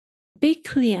Be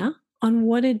clear on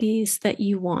what it is that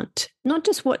you want. Not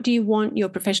just what do you want your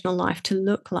professional life to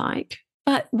look like,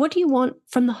 but what do you want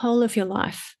from the whole of your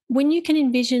life? When you can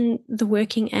envision the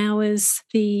working hours,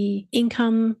 the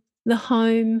income, the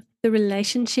home, the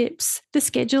relationships, the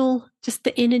schedule, just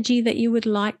the energy that you would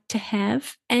like to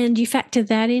have, and you factor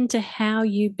that into how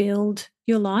you build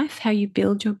your life, how you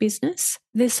build your business,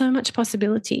 there's so much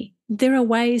possibility. There are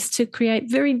ways to create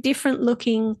very different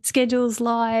looking schedules,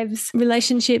 lives,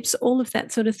 relationships, all of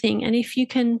that sort of thing. And if you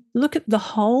can look at the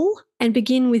whole and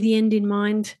begin with the end in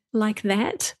mind like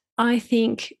that, I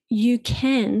think you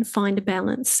can find a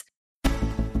balance.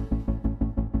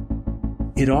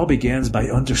 It all begins by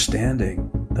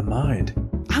understanding the mind.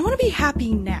 I want to be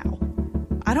happy now.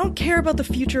 I don't care about the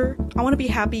future. I want to be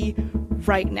happy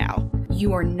right now.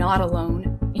 You are not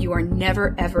alone. You are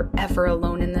never, ever, ever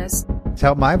alone in this. It's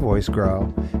helped my voice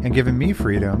grow and given me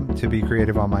freedom to be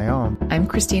creative on my own. I'm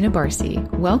Christina Barcy.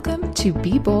 Welcome to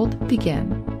Be Bold,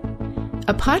 Begin,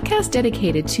 a podcast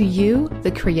dedicated to you,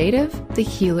 the creative, the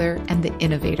healer, and the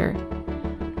innovator.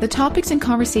 The topics and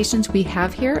conversations we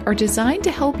have here are designed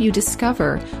to help you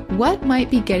discover what might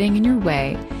be getting in your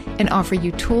way and offer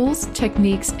you tools,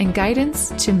 techniques, and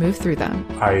guidance to move through them.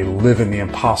 I live in the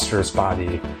imposter's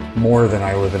body more than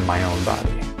I live in my own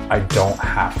body. I don't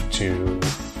have to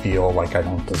feel like I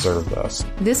don't deserve this.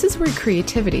 This is where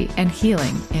creativity and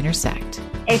healing intersect.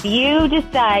 If you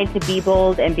decide to be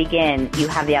bold and begin, you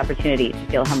have the opportunity to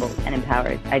feel humbled and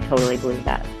empowered. I totally believe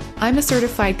that. I'm a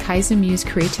certified Kaizen Muse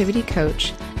creativity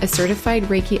coach, a certified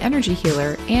Reiki energy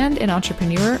healer, and an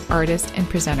entrepreneur, artist, and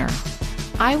presenter.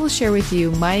 I will share with you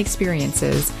my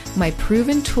experiences, my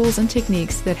proven tools and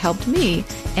techniques that helped me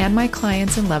and my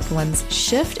clients and loved ones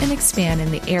shift and expand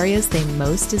in the areas they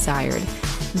most desired.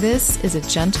 This is a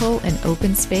gentle and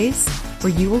open space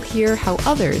where you will hear how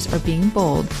others are being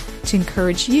bold to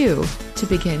encourage you to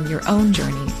begin your own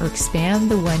journey or expand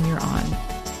the one you're on.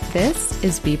 This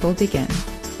is Be Bold Begin.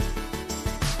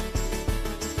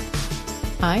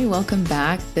 Hi, welcome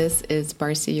back. This is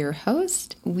Barcy, your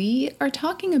host. We are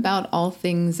talking about all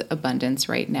things abundance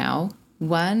right now.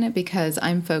 One, because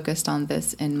I'm focused on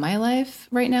this in my life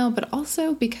right now, but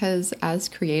also because as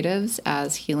creatives,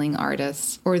 as healing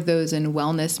artists, or those in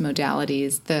wellness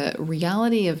modalities, the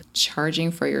reality of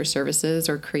charging for your services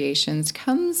or creations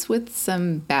comes with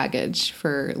some baggage,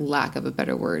 for lack of a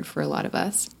better word, for a lot of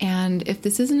us. And if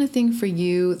this isn't a thing for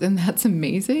you, then that's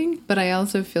amazing. But I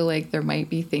also feel like there might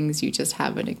be things you just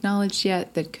haven't acknowledged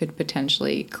yet that could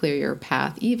potentially clear your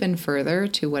path even further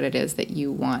to what it is that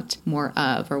you want more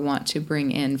of or want to bring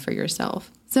in for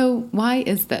yourself. So why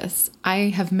is this? I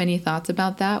have many thoughts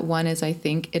about that. One is I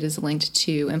think it is linked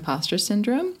to imposter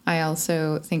syndrome. I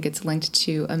also think it's linked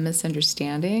to a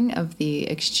misunderstanding of the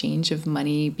exchange of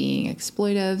money being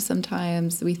exploitive.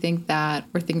 Sometimes we think that,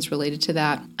 or things related to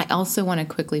that. I also want to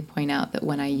quickly point out that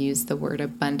when I use the word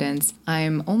abundance,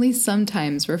 I'm only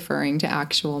sometimes referring to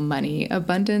actual money.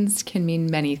 Abundance can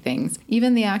mean many things.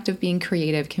 Even the act of being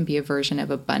creative can be a version of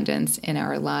abundance in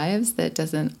our lives that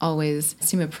doesn't always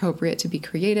seem appropriate to be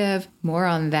creative. More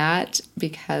on that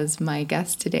because my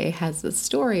guest today has a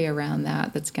story around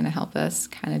that that's going to help us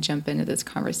kind of jump into this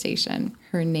conversation.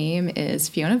 Her name is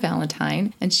Fiona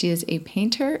Valentine, and she is a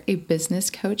painter, a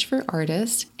business coach for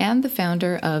artists, and the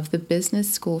founder of the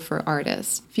Business School for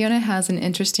Artists. Fiona has an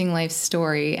interesting life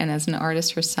story, and as an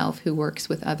artist herself who works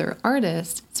with other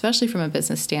artists, especially from a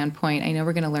business standpoint, I know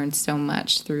we're going to learn so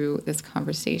much through this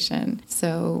conversation.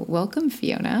 So welcome,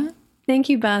 Fiona. Thank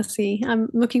you, Barcy. I'm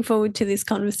looking forward to this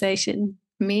conversation.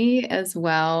 Me as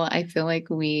well. I feel like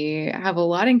we have a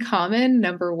lot in common.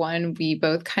 Number one, we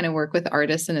both kind of work with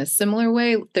artists in a similar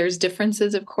way. There's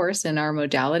differences, of course, in our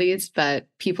modalities, but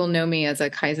people know me as a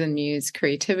Kaizen Muse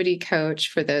creativity coach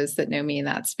for those that know me in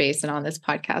that space. And on this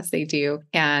podcast, they do.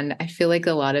 And I feel like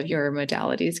a lot of your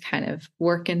modalities kind of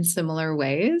work in similar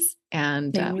ways.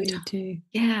 And we do.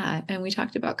 Yeah. And we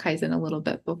talked about Kaizen a little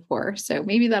bit before. So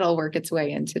maybe that'll work its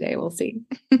way in today. We'll see.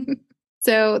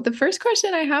 So the first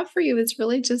question I have for you is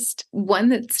really just one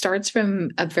that starts from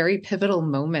a very pivotal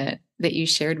moment that you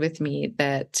shared with me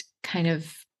that kind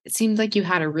of it seemed like you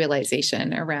had a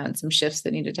realization around some shifts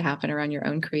that needed to happen around your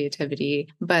own creativity,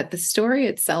 but the story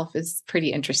itself is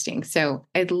pretty interesting. So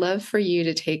I'd love for you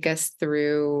to take us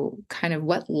through kind of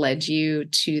what led you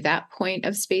to that point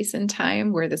of space and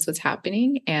time where this was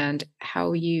happening and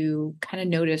how you kind of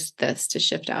noticed this to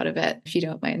shift out of it. If you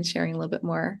don't mind sharing a little bit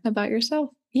more about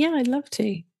yourself. Yeah, I'd love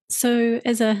to. So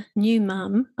as a new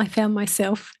mum, I found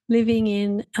myself living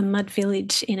in a mud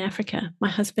village in Africa. My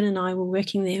husband and I were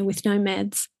working there with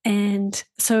nomads. And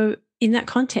so in that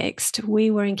context, we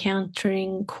were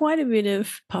encountering quite a bit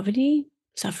of poverty,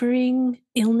 suffering,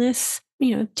 illness,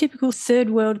 typical third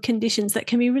world conditions that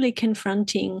can be really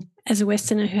confronting as a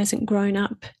Westerner who hasn't grown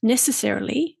up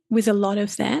necessarily with a lot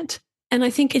of that. And I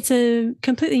think it's a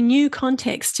completely new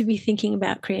context to be thinking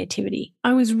about creativity.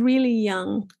 I was really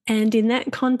young, and in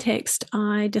that context,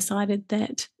 I decided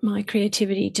that my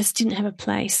creativity just didn't have a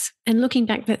place. And looking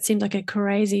back, that seemed like a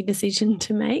crazy decision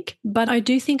to make. But I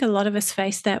do think a lot of us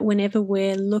face that whenever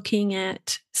we're looking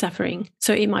at suffering.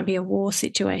 So it might be a war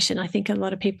situation. I think a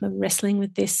lot of people are wrestling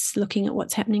with this, looking at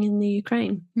what's happening in the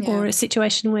Ukraine, or a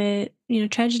situation where,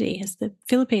 tragedy, as the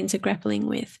Philippines are grappling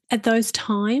with. At those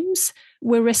times,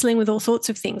 we're wrestling with all sorts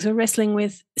of things. We're wrestling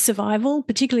with survival,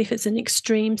 particularly if it's an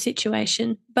extreme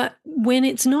situation. But when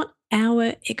it's not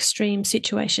our extreme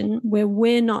situation, where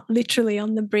we're not literally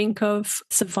on the brink of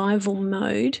survival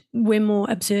mode, we're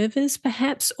more observers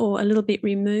perhaps, or a little bit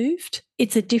removed.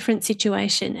 It's a different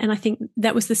situation. And I think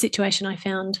that was the situation I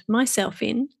found myself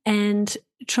in, and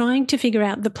trying to figure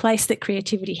out the place that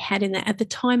creativity had in that. At the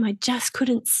time, I just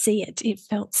couldn't see it. It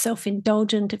felt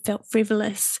self-indulgent. It felt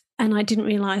frivolous. And I didn't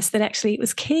realize that actually it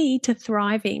was key to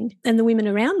thriving. And the women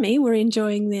around me were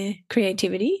enjoying their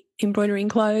creativity, embroidering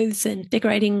clothes and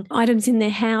decorating items in their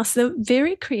house. They were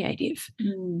very creative.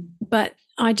 But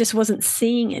I just wasn't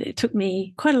seeing it. It took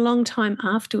me quite a long time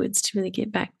afterwards to really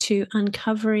get back to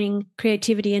uncovering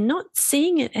creativity and not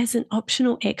seeing it as an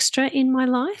optional extra in my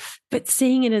life, but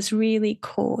seeing it as really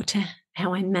core to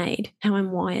how I'm made, how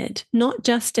I'm wired, not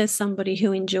just as somebody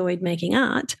who enjoyed making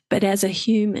art, but as a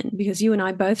human, because you and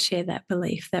I both share that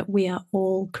belief that we are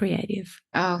all creative.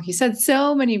 Oh, you said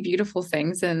so many beautiful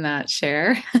things in that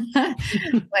share.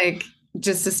 Like,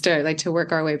 just to start, like, to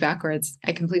work our way backwards,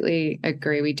 I completely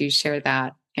agree. We do share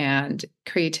that. And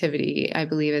creativity, I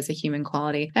believe, is a human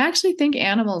quality. I actually think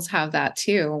animals have that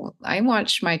too. I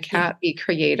watch my cat be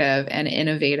creative and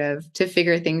innovative to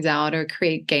figure things out or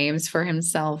create games for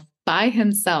himself by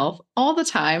himself all the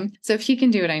time. So if he can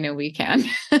do it, I know we can.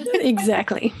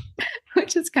 Exactly.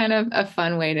 Which is kind of a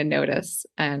fun way to notice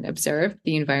and observe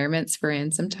the environments we're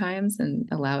in sometimes and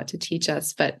allow it to teach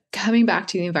us. But coming back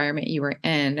to the environment you were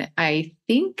in, I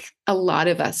think a lot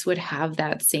of us would have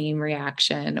that same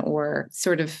reaction or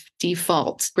sort of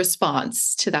default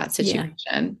response to that situation.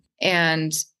 Yeah.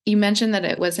 And you mentioned that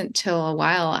it wasn't till a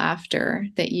while after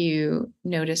that you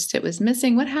noticed it was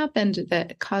missing. What happened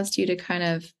that caused you to kind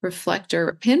of reflect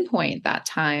or pinpoint that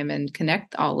time and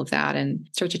connect all of that and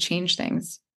start to change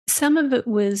things? Some of it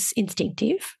was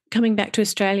instinctive. Coming back to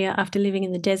Australia after living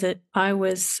in the desert, I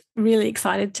was really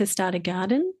excited to start a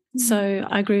garden. Mm-hmm. So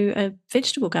I grew a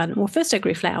vegetable garden. Well, first I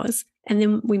grew flowers, and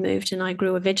then we moved and I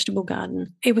grew a vegetable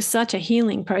garden. It was such a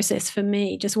healing process for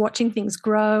me, just watching things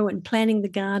grow and planting the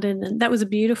garden. And that was a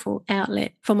beautiful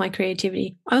outlet for my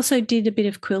creativity. I also did a bit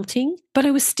of quilting, but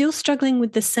I was still struggling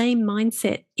with the same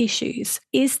mindset issues.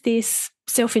 Is this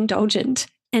self-indulgent?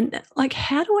 And like,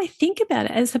 how do I think about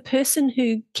it as a person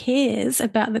who cares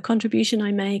about the contribution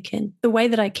I make and the way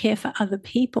that I care for other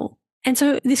people? And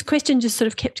so this question just sort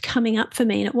of kept coming up for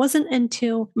me. And it wasn't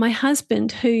until my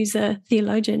husband, who's a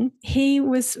theologian, he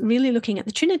was really looking at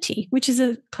the Trinity, which is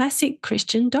a classic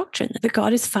Christian doctrine, that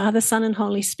God is Father, Son, and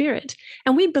Holy Spirit.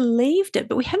 And we believed it,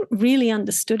 but we hadn't really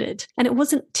understood it. And it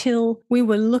wasn't till we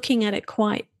were looking at it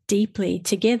quite deeply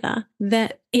together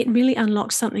that it really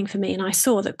unlocked something for me. And I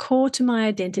saw that core to my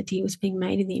identity was being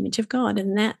made in the image of God.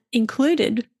 And that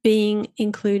included being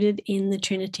included in the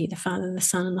Trinity, the Father, the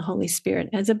Son, and the Holy Spirit.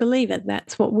 As a believer,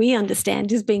 that's what we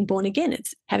understand as being born again.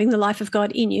 It's having the life of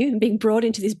God in you and being brought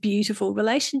into this beautiful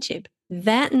relationship.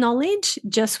 That knowledge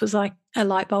just was like a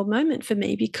light bulb moment for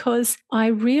me, because I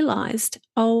realized,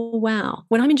 oh, wow,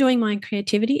 when I'm enjoying my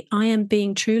creativity, I am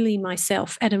being truly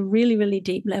myself at a really, really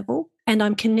deep level. And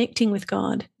I'm connecting with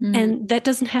God. Mm-hmm. And that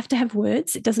doesn't have to have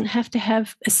words. It doesn't have to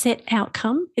have a set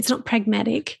outcome. It's not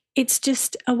pragmatic. It's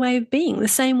just a way of being, the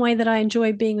same way that I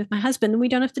enjoy being with my husband. And we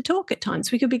don't have to talk at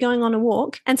times. We could be going on a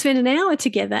walk and spend an hour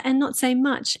together and not say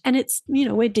much. And it's,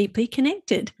 we're deeply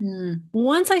connected. Mm.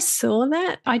 Once I saw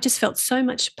that, I just felt so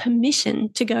much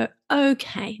permission to go,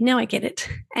 okay, now I get it.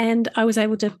 And I was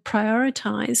able to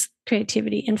prioritize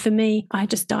creativity. And for me, I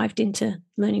just dived into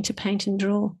learning to paint and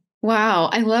draw. Wow.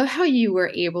 I love how you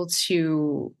were able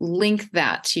to link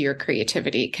that to your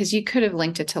creativity, because you could have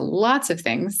linked it to lots of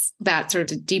things. That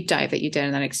sort of deep dive that you did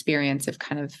in that experience of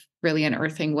kind of really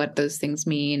unearthing what those things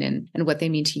mean and what they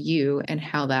mean to you, and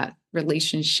how that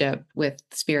relationship with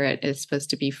spirit is supposed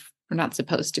to be, or not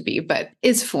supposed to be, but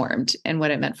is formed, and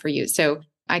what it meant for you. So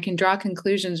I can draw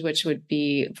conclusions, which would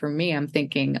be, for me, I'm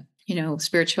thinking,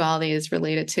 spirituality is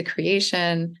related to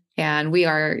creation, And we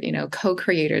are,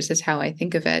 co-creators is how I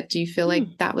think of it. Do you feel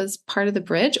like that was part of the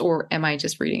bridge, or am I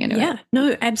just reading into it? Yeah,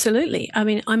 no, absolutely. I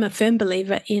mean, I'm a firm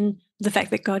believer in the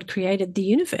fact that God created the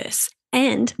universe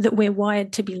and that we're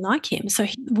wired to be like him. So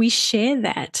we share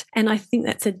that. And I think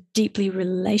that's a deeply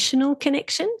relational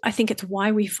connection. I think it's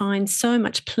why we find so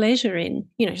much pleasure in,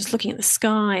 just looking at the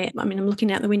sky. I mean, I'm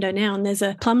looking out the window now and there's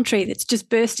a plum tree that's just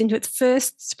burst into its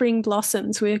first spring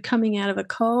blossoms. We're coming out of a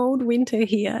cold winter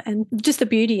here, and just the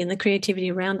beauty and the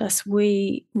creativity around us,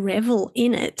 we revel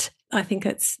in it. I think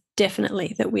it's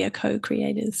definitely that we are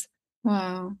co-creators.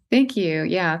 Wow. Thank you.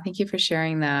 Yeah. Thank you for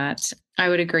sharing that. I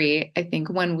would agree. I think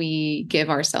when we give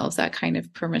ourselves that kind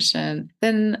of permission,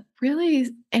 then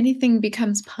really anything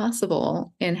becomes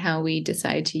possible in how we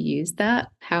decide to use that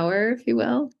power, if you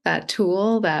will, that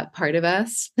tool, that part of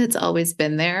us that's always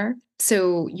been there.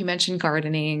 So you mentioned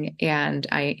gardening and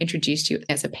I introduced you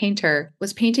as a painter.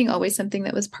 Was painting always something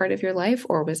that was part of your life,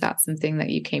 or was that something that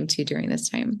you came to during this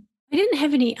time? I didn't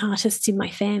have any artists in my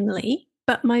family,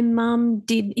 but my mum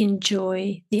did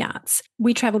enjoy the arts.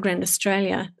 We travelled around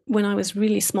Australia when I was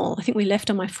really small. I think we left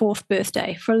on my 4th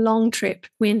birthday for a long trip.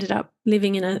 We ended up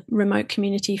living in a remote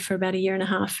community for about 1.5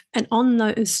 years. And on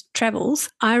those travels,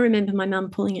 I remember my mum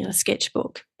pulling out a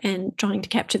sketchbook and trying to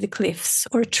capture the cliffs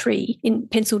or a tree in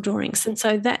pencil drawings. And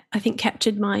so that, I think,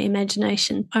 captured my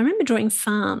imagination. I remember drawing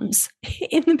farms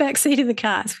in the back seat of the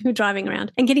car as we were driving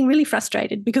around and getting really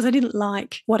frustrated because I didn't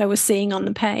like what I was seeing on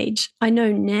the page. I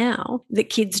know now that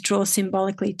kids draw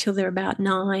symbolically till they're about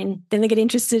 9. Then they get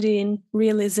interested in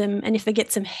realism. And if they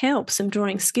get some help, some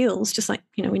drawing skills, just like,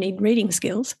 we need reading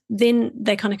skills, then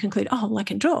they kind of conclude, oh, well, I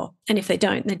can draw. And if they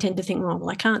don't, they tend to think, well,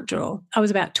 I can't draw. I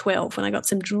was about 12 when I got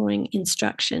some drawing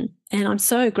instruction. And I'm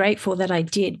so grateful that I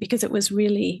did, because it was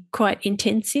really quite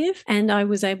intensive. And I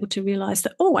was able to realize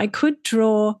that, I could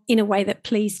draw in a way that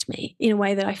pleased me, in a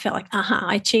way that I felt like,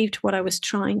 I achieved what I was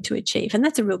trying to achieve. And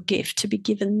that's a real gift to be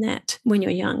given that when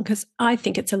you're young, because I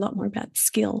think it's a lot more about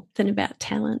skill than about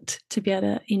talent to be able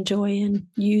to enjoy and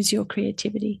use your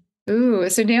creativity. Ooh,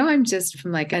 so now I'm just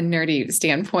from like a nerdy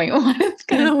standpoint.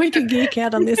 We could geek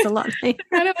out on this a lot. I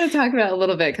kind of want to talk about it a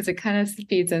little bit because it kind of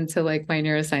feeds into like my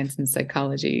neuroscience and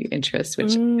psychology interests,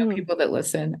 which people that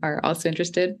listen are also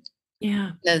interested.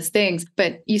 Yeah. Those things.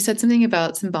 But you said something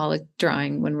about symbolic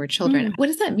drawing when we're children. What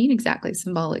does that mean exactly,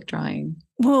 symbolic drawing?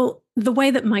 Well, the way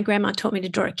that my grandma taught me to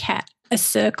draw a cat, a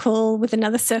circle with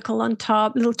another circle on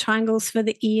top, little triangles for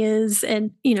the ears, and,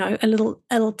 a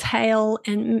little tail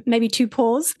and maybe 2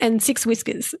 paws and 6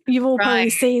 whiskers. You've all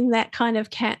probably seen that kind of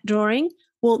cat drawing.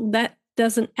 Well, that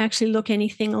doesn't actually look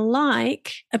anything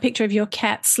like a picture of your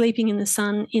cat sleeping in the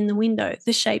sun in the window.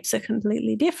 The shapes are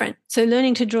completely different. So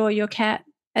learning to draw your cat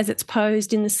as it's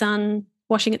posed in the sun,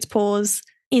 washing its paws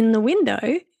in the window,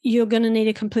 you're going to need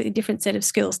a completely different set of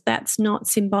skills. That's not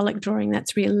symbolic drawing.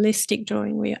 That's realistic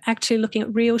drawing, where you're actually looking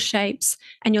at real shapes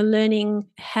and you're learning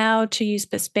how to use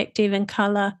perspective and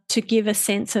color to give a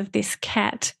sense of this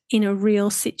cat in a real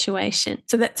situation.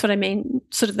 So that's what I mean,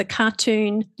 sort of the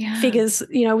cartoon figures,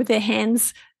 with their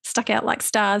hands stuck out like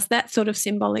stars, that sort of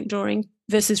symbolic drawing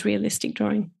versus realistic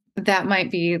drawing. That might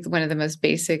be one of the most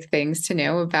basic things to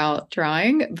know about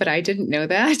drawing, but I didn't know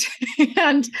that.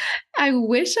 And I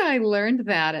wish I learned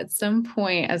that at some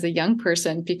point as a young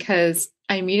person, because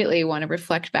I immediately want to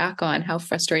reflect back on how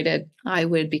frustrated I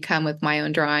would become with my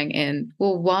own drawing. And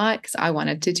why? Because I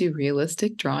wanted to do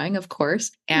realistic drawing, of course.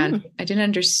 And I didn't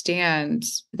understand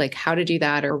like how to do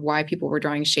that or why people were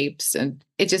drawing shapes. And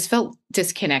it just felt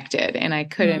disconnected. And I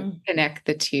couldn't connect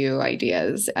the two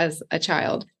ideas as a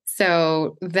child.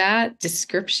 So that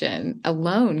description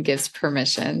alone gives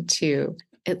permission to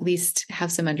at least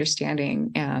have some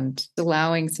understanding and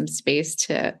allowing some space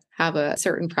to have a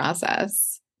certain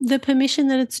process. The permission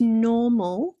that it's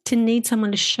normal to need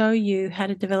someone to show you how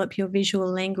to develop your visual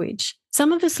language.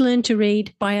 Some of us learn to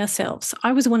read by ourselves.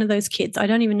 I was one of those kids. I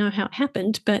don't even know how it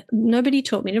happened, but nobody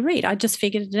taught me to read. I just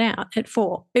figured it out at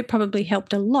 4. It probably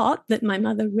helped a lot that my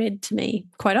mother read to me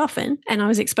quite often, and I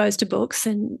was exposed to books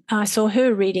and I saw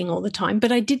her reading all the time,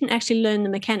 but I didn't actually learn the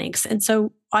mechanics. And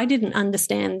so I didn't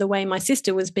understand the way my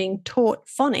sister was being taught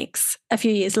phonics a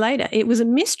few years later. It was a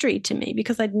mystery to me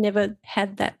because I'd never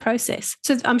had that process.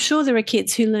 So I'm sure there are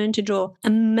kids who learn to draw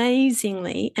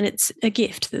amazingly, and it's a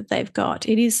gift that they've got.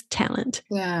 It is talent.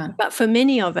 Yeah. But for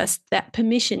many of us, that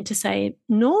permission to say,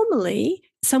 normally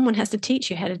someone has to teach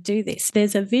you how to do this.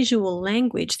 There's a visual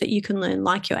language that you can learn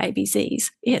like your ABCs.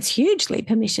 Yeah, it's hugely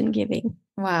permission giving.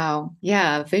 Wow.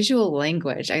 Yeah. Visual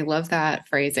language. I love that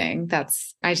phrasing.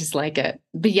 I just like it.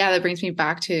 But yeah, that brings me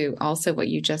back to also what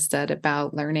you just said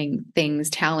about learning things,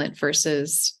 talent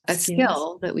versus a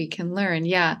skill that we can learn.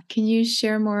 Yeah. Can you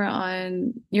share more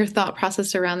on your thought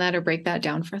process around that or break that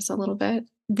down for us a little bit?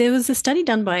 There was a study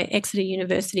done by Exeter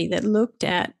University that looked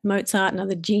at Mozart and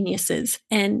other geniuses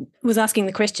and was asking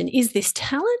the question, is this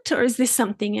talent or is this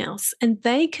something else? And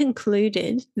they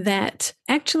concluded that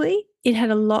actually it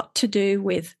had a lot to do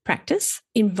with practice,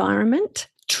 environment,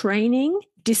 training,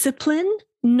 discipline,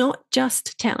 not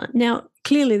just talent. Now,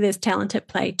 clearly there's talent at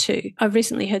play too. I've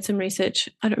recently heard some research.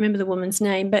 I don't remember the woman's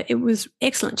name, but it was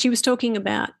excellent. She was talking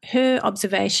about her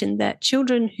observation that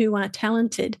children who are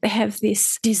talented, they have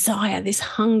this desire, this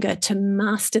hunger to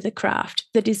master the craft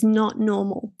that is not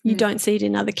normal. You don't see it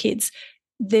in other kids.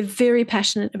 They're very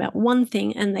passionate about one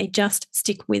thing and they just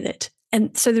stick with it.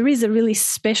 And so there is a really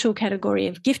special category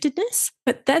of giftedness,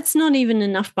 but that's not even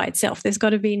enough by itself. There's got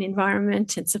to be an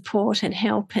environment and support and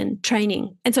help and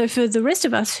training. And so for the rest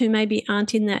of us who maybe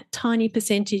aren't in that tiny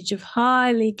percentage of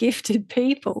highly gifted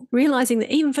people, realizing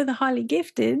that even for the highly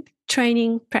gifted,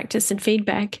 training, practice, and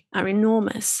feedback are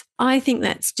enormous. I think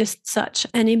that's just such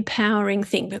an empowering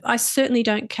thing. But I certainly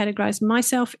don't categorize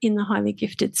myself in the highly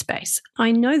gifted space.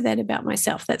 I know that about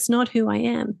myself. That's not who I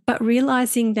am. But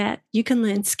realizing that you can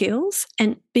learn skills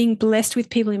and being blessed with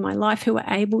people in my life who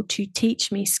are able to teach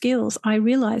me skills, I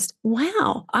realized,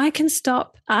 wow, I can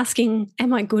stop asking,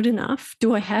 am I good enough?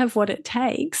 Do I have what it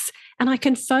takes? And I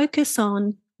can focus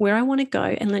on where I want to go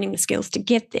and learning the skills to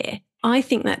get there. I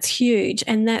think that's huge.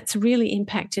 And that's really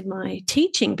impacted my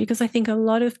teaching because I think a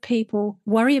lot of people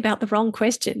worry about the wrong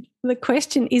question. The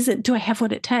question isn't, do I have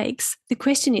what it takes? The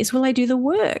question is, will I do the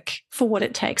work for what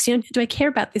it takes? You know, do I care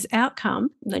about this outcome,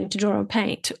 learning to draw or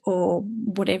paint or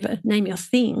whatever, name your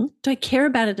thing? Do I care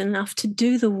about it enough to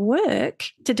do the work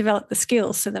to develop the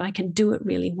skills so that I can do it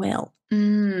really well?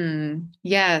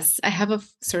 Yes. I have a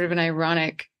sort of an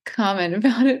ironic comment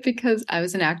about it because I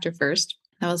was an actor first.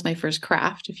 That was my first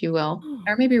craft, if you will,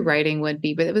 or maybe writing would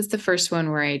be, but it was the first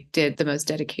one where I did the most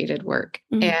dedicated work.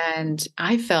 And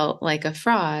I felt like a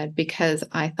fraud because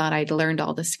I thought I'd learned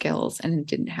all the skills and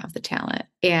didn't have the talent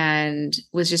and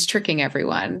was just tricking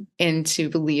everyone into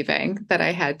believing that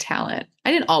I had talent. I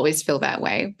didn't always feel that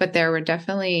way, but there were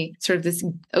definitely sort of this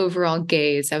overall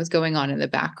gaze that was going on in the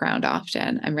background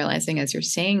often. I'm realizing as you're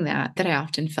saying that I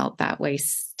often felt that way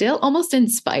still, almost in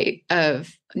spite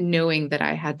of knowing that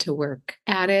I had to work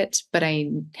at it, but I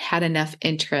had enough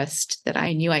interest that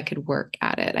I knew I could work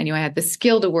at it. I knew I had the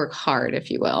skill to work hard,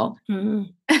 if you will,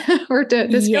 or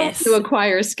the skill to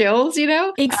acquire skills, you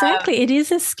know? Exactly. It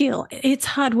is a skill. It's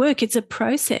hard work. It's a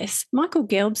process. Michael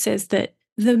Gelb says that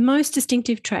the most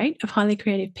distinctive trait of highly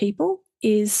creative people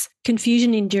is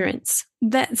confusion endurance.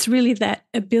 That's really that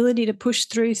ability to push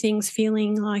through things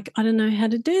feeling like, I don't know how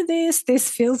to do this.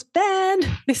 This feels bad.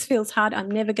 This feels hard.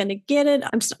 I'm never going to get it.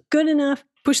 I'm just not good enough.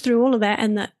 Push through all of that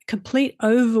and the complete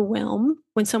overwhelm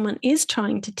when someone is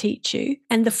trying to teach you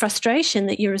and the frustration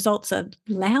that your results are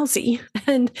lousy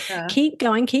and keep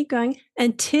going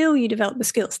until you develop the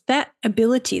skills. That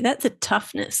ability, that's a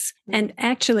toughness. And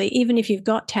actually, even if you've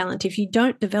got talent, if you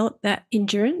don't develop that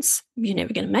endurance, you're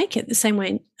never going to make it. The same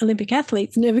way Olympic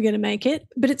athletes never going to make it.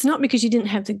 But it's not because you didn't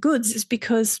have the goods. It's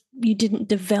because you didn't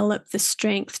develop the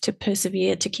strength to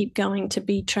persevere, to keep going, to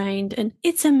be trained. And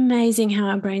it's amazing how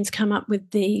our brains come up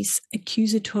with these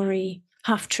accusatory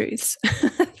half-truths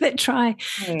that try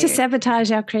to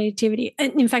sabotage our creativity.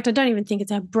 And in fact, I don't even think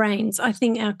it's our brains. I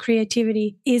think our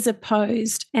creativity is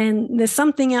opposed. And there's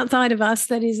something outside of us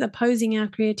that is opposing our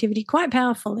creativity quite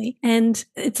powerfully. And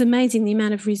it's amazing the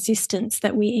amount of resistance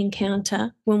that we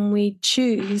encounter when we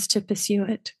choose to pursue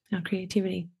it, our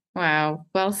creativity. Wow.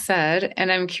 Well said.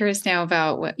 And I'm curious now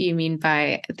about what you mean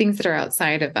by things that are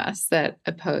outside of us that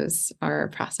oppose our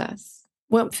process.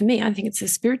 Well, for me, I think it's a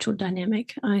spiritual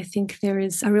dynamic. I think there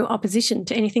is a real opposition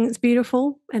to anything that's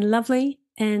beautiful and lovely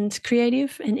and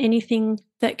creative and anything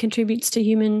that contributes to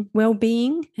human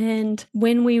well-being. And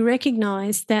when we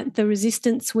recognize that the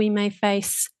resistance we may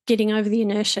face getting over the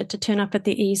inertia to turn up at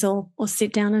the easel or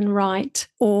sit down and write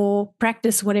or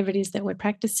practice whatever it is that we're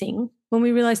practicing, when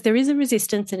we realize there is a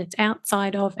resistance and it's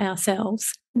outside of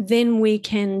ourselves, then we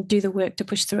can do the work to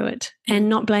push through it and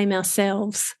not blame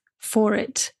ourselves for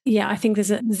it. Yeah, I think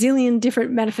there's a zillion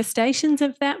different manifestations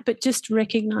of that, but just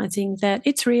recognizing that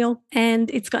it's real and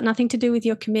it's got nothing to do with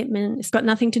your commitment. It's got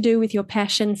nothing to do with your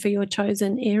passion for your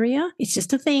chosen area. It's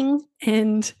just a thing.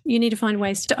 And you need to find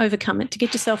ways to overcome it, to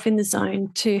get yourself in the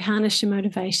zone, to harness your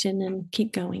motivation and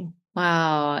keep going.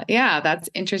 Wow. Yeah, that's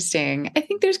interesting. I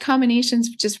think there's combinations,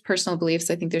 just personal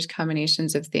beliefs. I think there's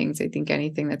combinations of things. I think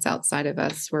anything that's outside of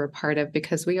us, we're a part of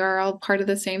because we are all part of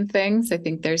the same things. I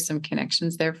think there's some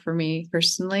connections there for me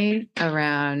personally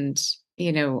around,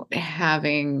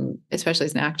 having, especially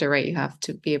as an actor, right? You have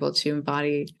to be able to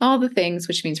embody all the things,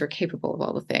 which means we're capable of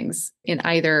all the things in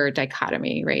either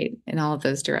dichotomy, right? In all of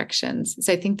those directions.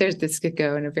 So I think this could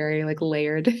go in a very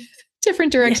layered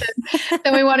different direction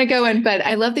than we want to go in. But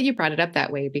I love that you brought it up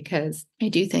that way, because I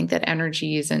do think that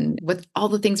energies and with all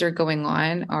the things that are going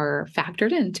on are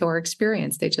factored into our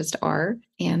experience. They just are.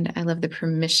 And I love the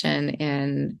permission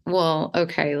in,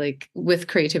 with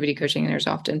creativity coaching, there's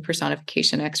often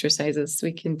personification exercises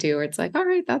we can do where it's like, all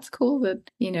right, that's cool that,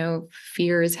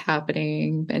 fear is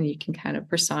happening, and you can kind of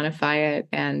personify it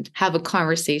and have a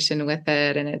conversation with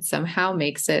it. And it somehow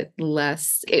makes it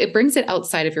it brings it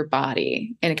outside of your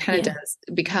body, and it kind of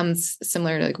becomes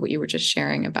similar to what you were just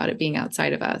sharing about it being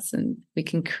outside of us. And we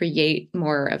can create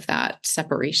more of that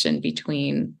separation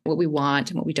between what we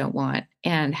want and what we don't want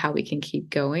and how we can keep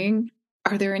going.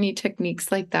 Are there any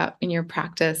techniques like that in your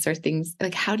practice, or things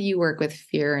how do you work with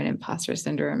fear and imposter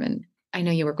syndrome? And I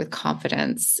know you work with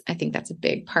confidence. I think that's a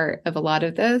big part of a lot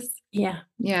of this. Yeah.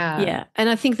 Yeah. Yeah. And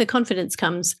I think the confidence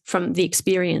comes from the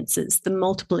experiences, the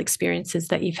multiple experiences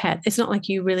that you've had. It's not like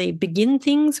you really begin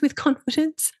things with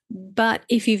confidence, but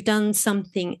if you've done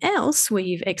something else where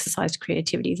you've exercised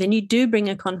creativity, then you do bring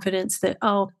a confidence that,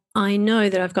 I know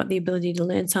that I've got the ability to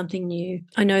learn something new.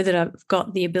 I know that I've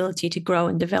got the ability to grow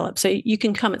and develop. So you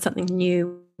can come at something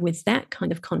new with that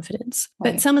kind of confidence.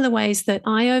 Right. But some of the ways that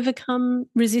I overcome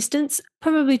resistance,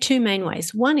 probably two main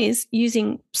ways. One is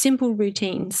using simple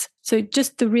routines. So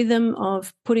just the rhythm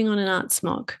of putting on an art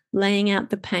smock, laying out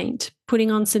the paint,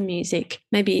 putting on some music.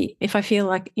 Maybe if I feel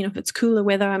like, if it's cooler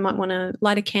weather, I might want to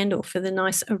light a candle for the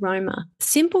nice aroma.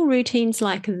 Simple routines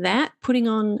like that, putting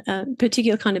on a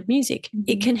particular kind of music,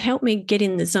 it can help me get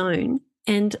in the zone.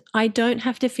 And I don't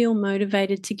have to feel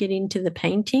motivated to get into the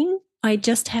painting. I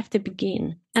just have to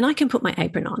begin. And I can put my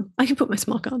apron on. I can put my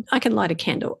smock on. I can light a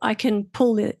candle. I can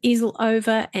pull the easel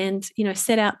over and,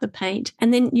 set out the paint.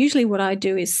 And then usually what I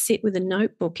do is sit with a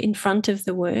notebook in front of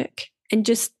the work and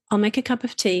I'll make a cup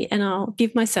of tea and I'll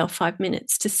give myself 5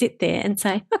 minutes to sit there and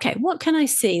say, okay, what can I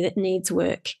see that needs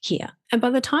work here? And by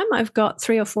the time I've got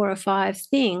 3 or 4 or 5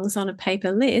 things on a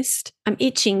paper list, I'm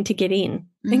itching to get in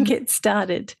and get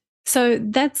started. So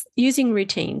that's using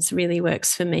routines really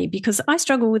works for me, because I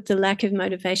struggle with the lack of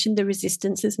motivation, the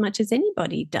resistance, as much as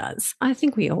anybody does. I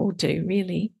think we all do,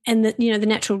 really. And the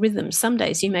natural rhythm. Some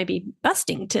days you may be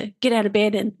busting to get out of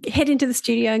bed and head into the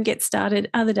studio and get started.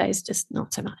 Other days, just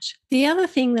not so much. The other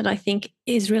thing that I think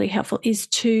is really helpful is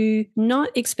to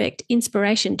not expect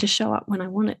inspiration to show up when I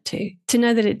want it to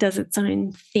know that it does its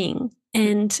own thing.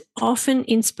 And often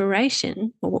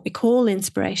inspiration, or what we call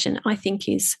inspiration, I think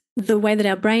is the way that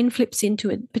our brain flips into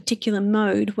a particular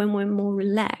mode when we're more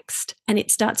relaxed, and it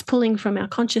starts pulling from our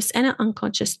conscious and our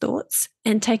unconscious thoughts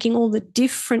and taking all the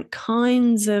different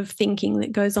kinds of thinking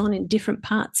that goes on in different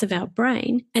parts of our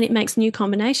brain, and it makes new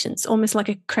combinations, almost like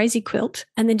a crazy quilt,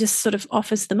 and then just sort of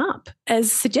offers them up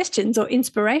as suggestions or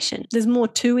inspiration. There's more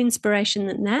to inspiration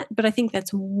than that, but I think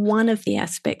that's one of the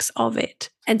aspects of it.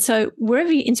 And so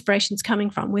wherever your inspiration's coming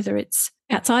from, whether it's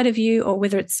outside of you or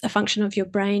whether it's a function of your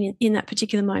brain in that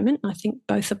particular moment, I think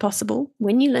both are possible.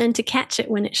 When you learn to catch it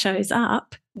when it shows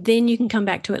up, then you can come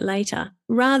back to it later,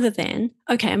 rather than,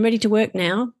 okay, I'm ready to work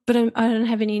now, but I don't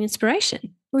have any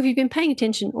inspiration. Well, if you've been paying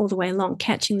attention all the way along,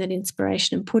 catching that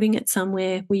inspiration and putting it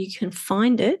somewhere where you can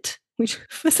find it, which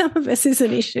for some of us is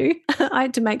an issue. I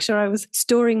had to make sure I was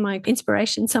storing my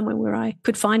inspiration somewhere where I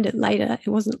could find it later. It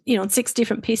wasn't, on 6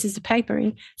 different pieces of paper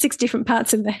in 6 different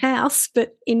parts of the house,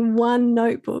 but in one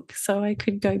notebook, so I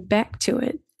could go back to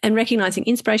it. And recognizing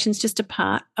inspiration is just a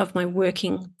part of my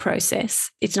working process.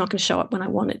 It's not going to show up when I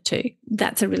want it to.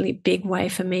 That's a really big way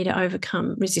for me to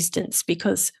overcome resistance,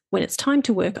 because when it's time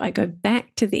to work, I go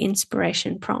back to the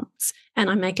inspiration prompts and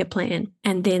I make a plan.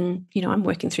 And then, I'm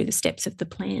working through the steps of the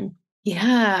plan.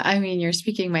 Yeah. I mean, you're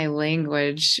speaking my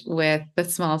language with the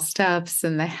small steps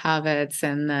and the habits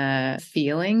and the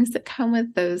feelings that come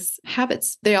with those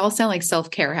habits. They all sound like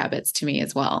self-care habits to me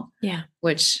as well. Yeah.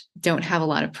 Which don't have a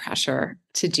lot of pressure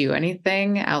to do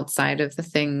anything outside of the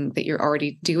thing that you're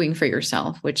already doing for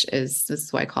yourself, this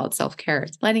is why I call it self-care.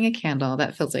 It's lighting a candle,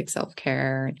 that feels like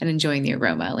self-care, and enjoying the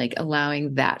aroma, like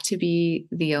allowing that to be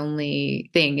the only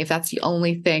thing. If that's the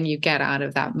only thing you get out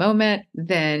of that moment,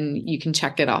 then you can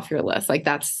check it off your list. Like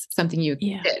that's something you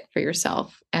did for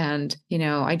yourself. And,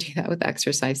 I do that with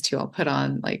exercise too. I'll put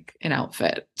on like an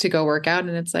outfit to go work out,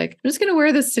 and it's like, I'm just going to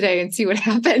wear this today and see what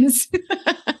happens.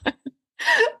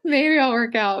 Maybe I'll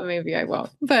work out, maybe I won't.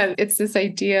 But it's this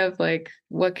idea of like,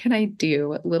 what can I do?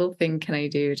 What little thing can I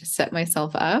do to set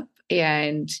myself up?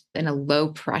 And in a low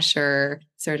pressure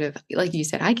sort of, like you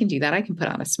said, I can do that. I can put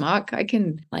on a smock. I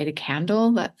can light a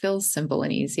candle. That feels simple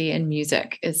and easy. And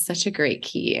music is such a great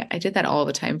key. I did that all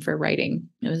the time for writing.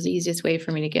 It was the easiest way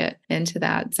for me to get into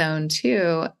that zone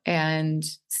too. And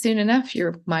soon enough,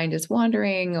 your mind is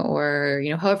wandering, or,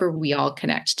 however we all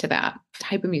connect to that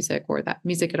type of music or that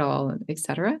music at all,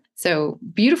 etc. So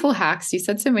beautiful hacks. You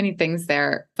said so many things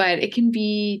there, but it can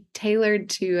be tailored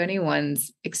to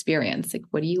anyone's experience. Like,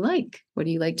 what do you like? What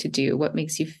do you like to do? What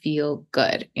makes you feel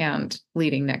good? And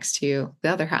leading next to the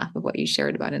other half of what you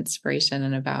shared about inspiration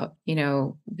and about,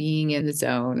 being in the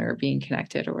zone or being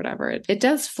connected or whatever. It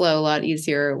does flow a lot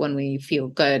easier when we feel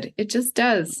good. It just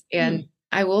does. And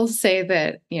I will say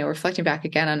that, reflecting back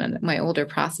again on my older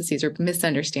processes or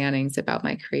misunderstandings about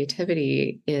my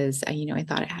creativity is, I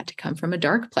thought it had to come from a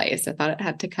dark place. I thought it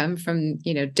had to come from,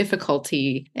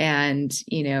 difficulty and,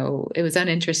 it was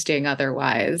uninteresting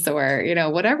otherwise, or,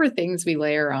 whatever things we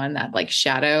layer on that like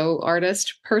shadow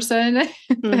artist person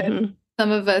that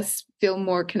some of us feel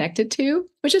more connected to,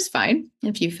 which is fine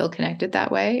if you feel connected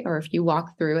that way, or if you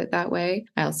walk through it that way.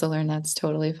 I also learned that's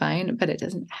totally fine, but it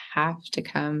doesn't have to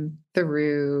come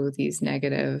through these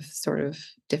negative sort of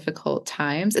difficult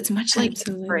times. It's much like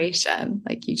inspiration,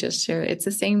 like you just shared. It's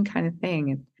the same kind of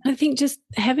thing. I think just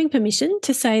having permission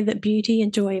to say that beauty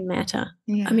and joy matter.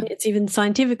 Yeah. I mean, it's even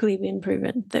scientifically been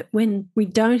proven that when we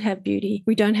don't have beauty,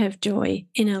 we don't have joy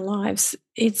in our lives,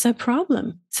 it's a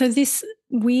problem. So this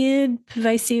weird,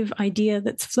 pervasive idea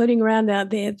that's floating around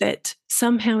out there that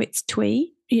somehow it's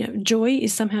twee, joy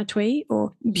is somehow twee,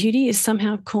 or beauty is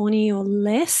somehow corny or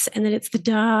less, and that it's the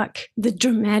dark, the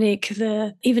dramatic,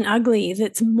 the even ugly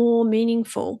that's more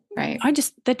meaningful. Right.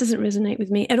 That doesn't resonate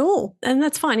with me at all. And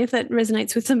that's fine if that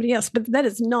resonates with somebody else, but that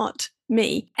is not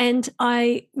me. And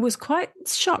I was quite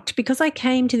shocked because I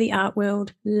came to the art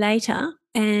world later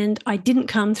and I didn't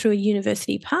come through a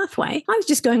university pathway. I was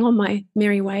just going on my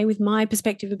merry way with my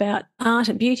perspective about art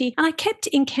and beauty. And I kept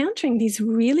encountering these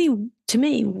really, to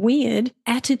me, weird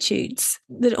attitudes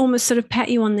that almost sort of pat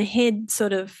you on the head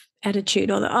sort of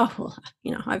attitude, or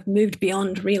I've moved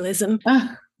beyond realism.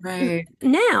 Right.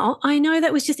 Now I know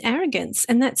that was just arrogance,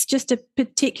 and that's just a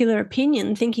particular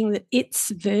opinion thinking that its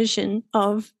version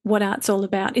of what art's all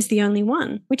about is the only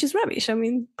one, which is rubbish. I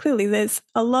mean, clearly there's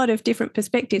a lot of different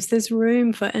perspectives. There's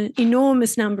room for an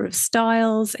enormous number of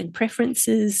styles and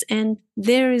preferences, and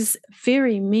there is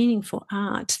very meaningful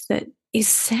art that is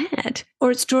sad,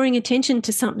 or it's drawing attention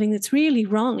to something that's really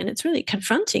wrong and it's really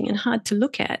confronting and hard to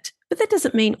look at. But that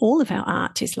doesn't mean all of our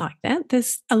art is like that.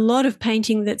 There's a lot of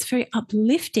painting that's very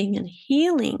uplifting and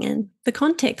healing, and the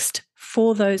context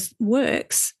for those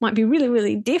works might be really,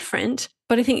 really different.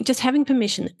 But I think just having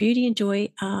permission that beauty and joy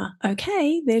are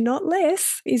okay, they're not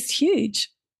less, is huge.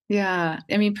 Yeah.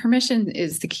 I mean, permission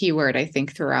is the key word, I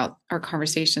think, throughout our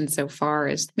conversation so far.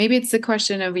 Is maybe it's the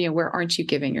question of, where aren't you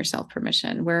giving yourself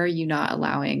permission? Where are you not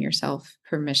allowing yourself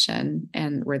permission,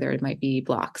 and where there might be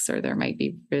blocks, or there might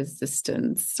be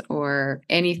resistance, or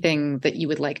anything that you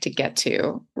would like to get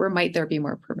to? Where might there be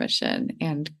more permission?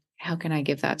 And how can I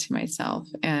give that to myself?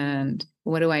 And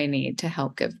what do I need to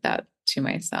help give that to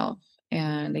myself?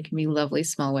 And it can be lovely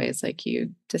small ways like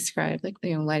you described, like,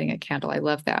 lighting a candle. I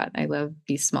love that. I love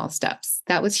these small steps.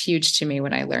 That was huge to me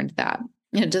when I learned that.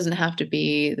 And it doesn't have to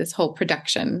be this whole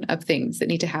production of things that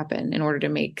need to happen in order to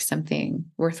make something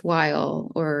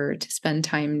worthwhile or to spend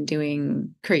time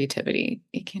doing creativity.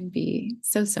 It can be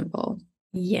so simple.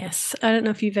 Yes. I don't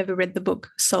know if you've ever read the book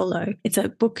Solo. It's a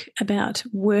book about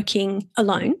working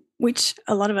alone, which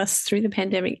a lot of us through the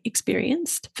pandemic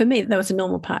experienced. For me, that was a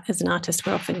normal part as an artist.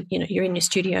 We're often, you're in your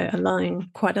studio alone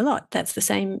quite a lot. That's the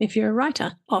same if you're a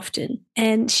writer often.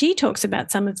 And she talks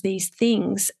about some of these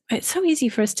things. It's so easy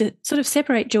for us to sort of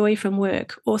separate joy from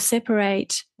work, or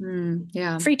separate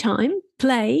free time,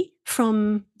 play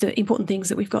from the important things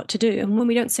that we've got to do. And when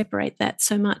we don't separate that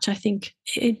so much, I think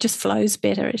it just flows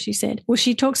better, as you said. Well,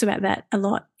 she talks about that a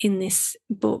lot in this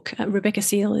book. Rebecca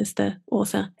Seal is the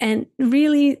author. And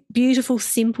really beautiful,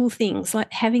 simple things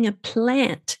like having a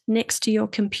plant next to your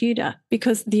computer,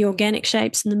 because the organic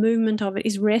shapes and the movement of it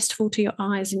is restful to your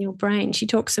eyes and your brain. She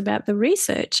talks about the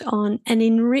research on an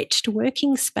enriched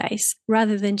working space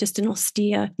rather than just an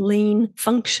austere, lean,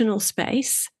 functional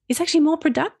space. It's actually more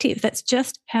productive. That's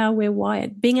just how we're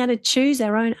wired. Being able to choose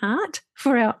our own art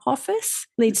for our office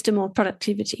leads to more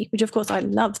productivity, which of course I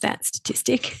love that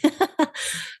statistic.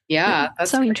 Yeah.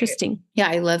 That's so great. Interesting. Yeah.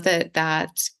 I love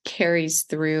that carries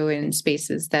through in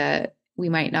spaces that we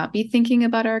might not be thinking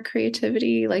about our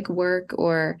creativity like work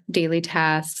or daily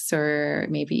tasks, or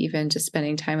maybe even just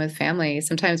spending time with family.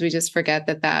 Sometimes we just forget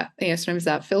that sometimes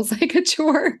that feels like a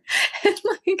chore. And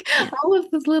like all of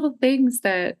those little things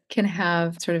that can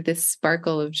have sort of this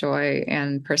sparkle of joy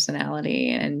and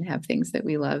personality and have things that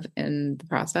we love in the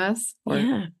process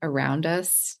or around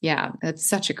us. Yeah, that's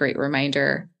such a great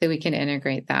reminder that we can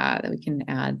integrate that we can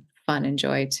add fun and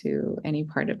joy to any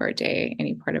part of our day,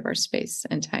 any part of our space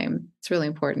and time. It's really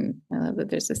important. I love that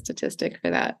there's a statistic for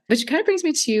that, which kind of brings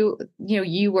me to,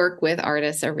 you work with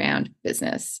artists around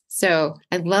business. So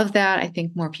I love that. I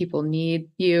think more people need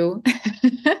you.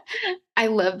 I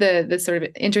love the sort of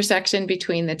intersection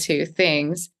between the two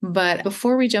things. But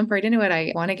before we jump right into it,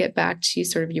 I want to get back to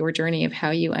sort of your journey of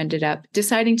how you ended up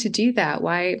deciding to do that.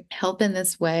 Why help in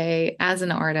this way as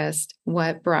an artist?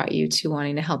 What brought you to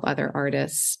wanting to help other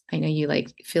artists? I know you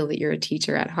feel that you're a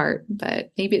teacher at heart,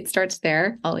 but maybe it starts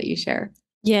there. I'll let you share.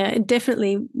 Yeah,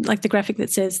 definitely like the graphic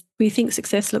that says we think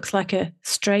success looks like a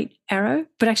straight arrow,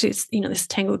 but actually it's, this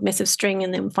tangled mess of string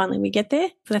and then finally we get there.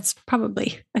 That's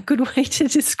probably a good way to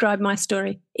describe my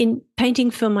story. In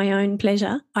painting for my own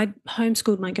pleasure, I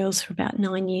homeschooled my girls for about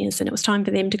 9 years and it was time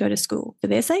for them to go to school for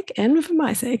their sake and for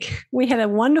my sake. We had a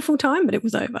wonderful time, but it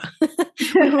was over.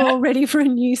 We were all ready for a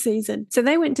new season. So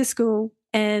they went to school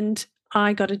and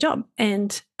I got a job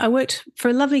and I worked for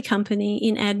a lovely company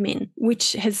in admin,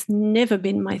 which has never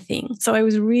been my thing. So I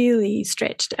was really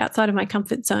stretched outside of my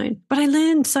comfort zone. But I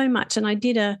learned so much and I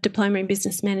did a diploma in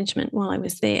business management while I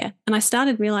was there. And I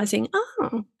started realizing,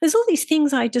 there's all these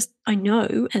things I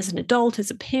know as an adult,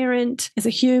 as a parent, as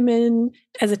a human,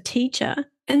 as a teacher,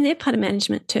 and they're part of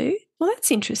management too. Well,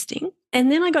 that's interesting.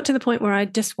 And then I got to the point where I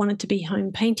just wanted to be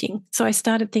home painting. So I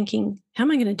started thinking, how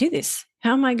am I going to do this?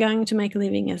 How am I going to make a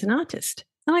living as an artist?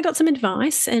 And I got some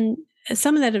advice, and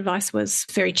some of that advice was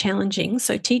very challenging.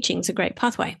 So teaching's a great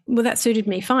pathway. Well, that suited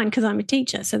me fine because I'm a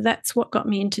teacher. So that's what got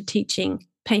me into teaching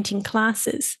painting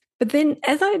classes. But then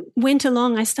as I went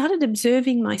along, I started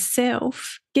observing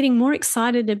myself, getting more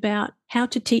excited about how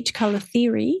to teach colour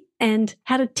theory and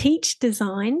how to teach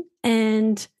design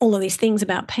and all of these things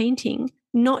about painting.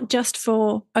 Not just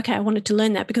for, I wanted to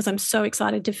learn that because I'm so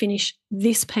excited to finish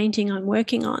this painting I'm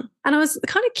working on. And I was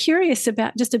kind of curious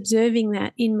about just observing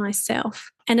that in myself.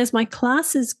 And as my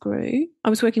classes grew, I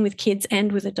was working with kids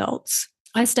and with adults.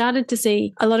 I started to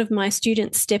see a lot of my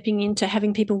students stepping into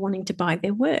having people wanting to buy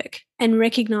their work and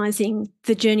recognizing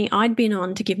the journey I'd been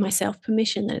on to give myself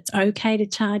permission that it's okay to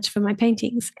charge for my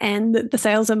paintings and that the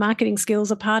sales and marketing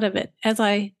skills are part of it. As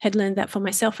I had learned that for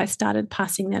myself, I started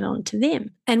passing that on to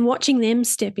them. And watching them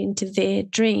step into their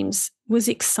dreams was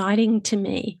exciting to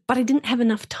me, but I didn't have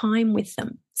enough time with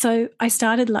them. So I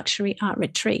started luxury art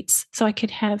retreats so I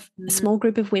could have a small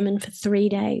group of women for 3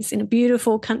 days in a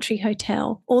beautiful country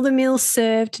hotel, all the meals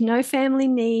served, no family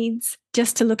needs,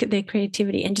 just to look at their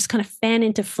creativity and just kind of fan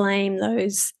into flame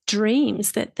those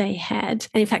dreams that they had.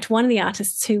 And in fact, one of the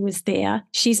artists who was there,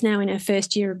 she's now in her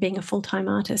first year of being a full-time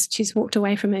artist. She's walked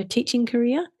away from her teaching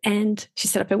career and she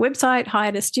set up her website,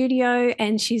 hired a studio,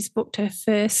 and she's booked her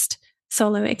first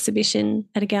solo exhibition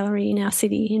at a gallery in our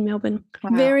city in Melbourne. Wow.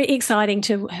 Very exciting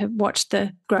to have watched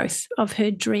the growth of her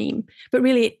dream. But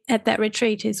really at that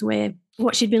retreat is where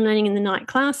what she'd been learning in the night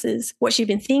classes, what she'd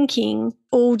been thinking,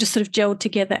 all just sort of gelled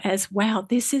together as, wow,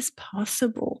 this is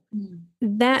possible.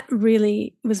 That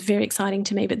really was very exciting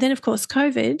to me. But then, of course,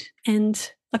 COVID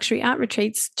and luxury art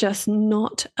retreats, just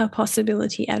not a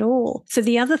possibility at all. So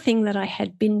the other thing that I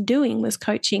had been doing was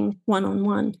coaching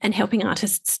one-on-one and helping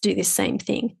artists do this same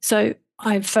thing. So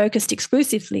I've focused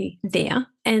exclusively there.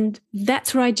 And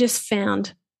that's where I just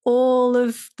found all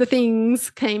of the things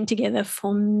came together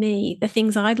for me. The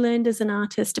things I'd learned as an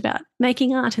artist about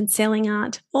making art and selling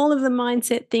art, all of the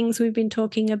mindset things we've been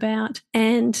talking about,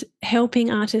 and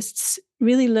helping artists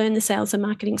really learn the sales and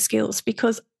marketing skills,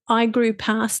 because I grew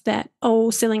past that,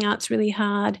 selling art's really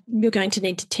hard, you're going to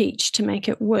need to teach to make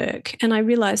it work. And I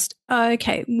realized,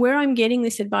 okay, where I'm getting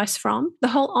this advice from, the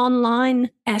whole online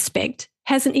aspect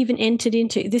hasn't even entered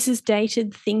into. This is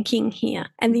dated thinking here.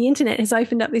 And the internet has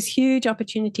opened up this huge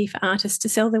opportunity for artists to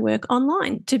sell their work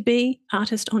online, to be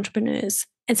artist entrepreneurs.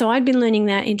 And so I'd been learning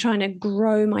that in trying to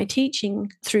grow my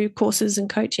teaching through courses and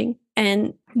coaching.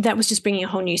 And that was just bringing a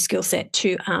whole new skill set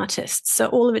to artists. So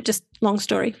all of it, just long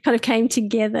story, kind of came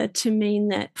together to mean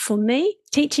that for me,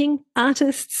 teaching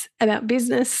artists about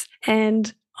business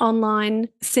and online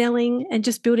selling and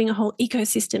just building a whole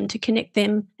ecosystem to connect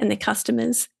them and their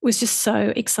customers was just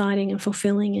so exciting and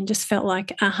fulfilling, and just felt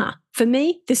like, for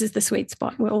me, this is the sweet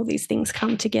spot where all these things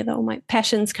come together, all my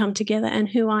passions come together, and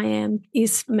who I am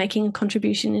is making a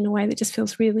contribution in a way that just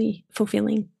feels really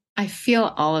fulfilling. I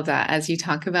feel all of that as you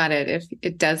talk about it. If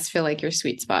it does feel like your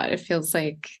sweet spot, it feels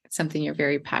like something you're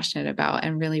very passionate about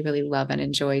and really, really love and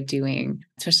enjoy doing.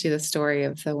 Especially the story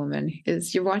of the woman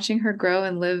is you're watching her grow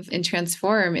and live and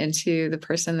transform into the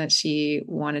person that she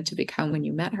wanted to become when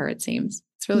you met her, it seems.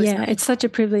 It's really special. It's such a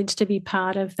privilege to be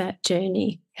part of that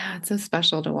journey. Yeah, it's so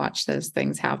special to watch those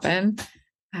things happen.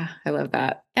 I love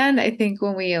that. And I think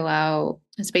when we allow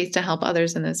space to help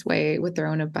others in this way with their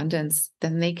own abundance,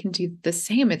 then they can do the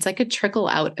same. It's like a trickle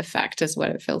out effect is what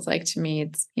it feels like to me.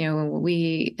 It's, when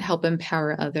we help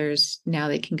empower others, now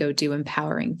they can go do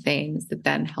empowering things that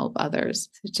then help others.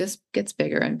 So it just gets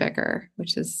bigger and bigger,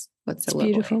 which is what's so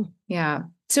beautiful. Yeah.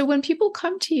 So when people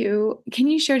come to you, can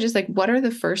you share just like, what are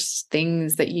the first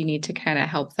things that you need to kind of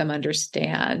help them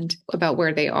understand about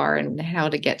where they are and how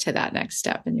to get to that next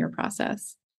step in your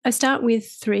process? I start with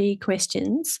 3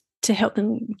 questions to help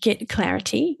them get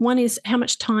clarity. One is, how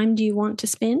much time do you want to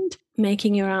spend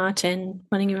making your art and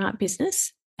running your art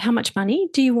business? How much money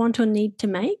do you want or need to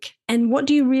make? And what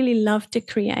do you really love to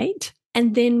create?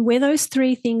 And then where those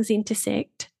 3 things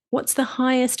intersect, what's the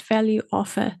highest value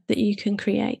offer that you can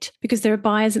create? Because there are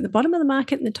buyers at the bottom of the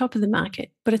market and the top of the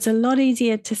market, but it's a lot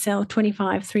easier to sell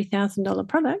 $3,000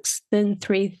 products than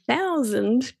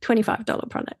 $3,000 $25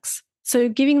 products. So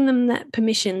giving them that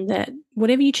permission that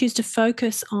whatever you choose to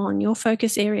focus on, your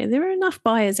focus area, there are enough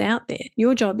buyers out there.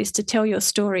 Your job is to tell your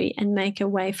story and make a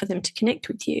way for them to connect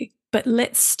with you. But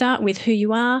let's start with who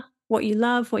you are, what you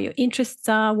love, what your interests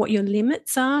are, what your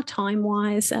limits are,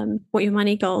 time-wise, what your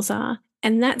money goals are.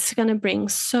 And that's going to bring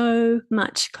so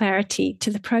much clarity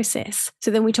to the process. So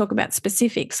then we talk about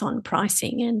specifics on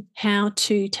pricing and how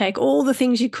to take all the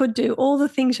things you could do, all the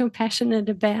things you're passionate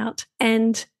about,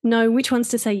 and know which ones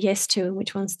to say yes to and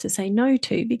which ones to say no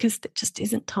to, because there just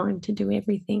isn't time to do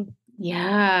everything.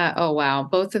 Yeah. Oh, wow.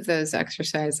 Both of those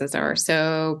exercises are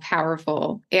so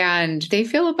powerful and they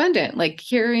feel abundant. Like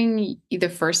hearing the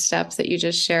first steps that you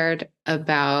just shared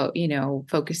about,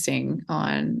 focusing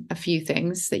on a few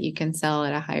things that you can sell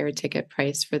at a higher ticket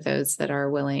price for those that are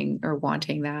willing or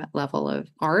wanting that level of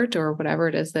art or whatever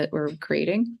it is that we're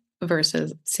creating,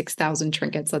 versus 6,000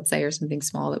 trinkets, let's say, or something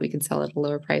small that we can sell at a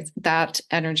lower price. That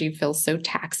energy feels so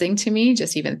taxing to me,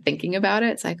 just even thinking about it.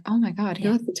 It's like, oh my God,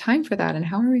 who has the time for that? And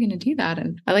how are we going to do that?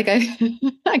 And I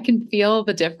can feel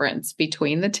the difference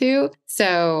between the two.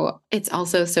 So it's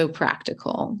also so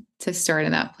practical to start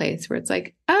in that place where it's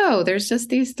like, oh, there's just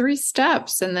these 3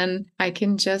 steps. And then I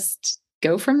can just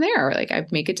go from there. Like I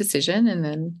make a decision and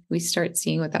then we start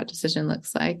seeing what that decision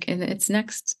looks like in its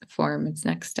next form, its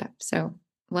next step. So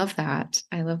love that.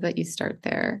 I love that you start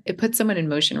there. It puts someone in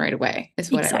motion right away is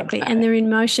what exactly. And they're in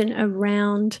motion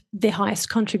around their highest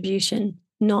contribution,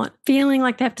 not feeling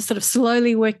like they have to sort of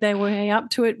slowly work their way up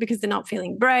to it because they're not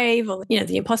feeling brave, or,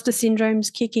 the imposter syndrome's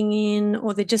kicking in,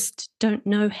 or they just don't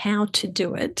know how to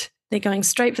do it. They're going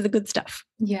straight for the good stuff.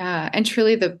 Yeah. And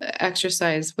truly the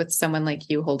exercise with someone like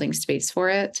you holding space for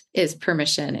it is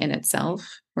permission in itself,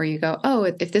 where you go, oh,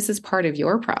 if this is part of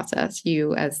your process,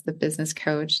 you as the business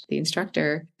coach, the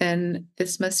instructor, then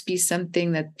this must be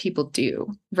something that people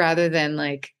do, rather than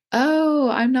like, oh,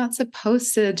 I'm not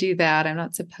supposed to do that. I'm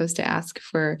not supposed to ask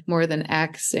for more than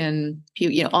X. And,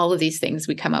 all of these things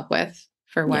we come up with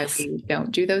for why we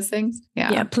don't do those things.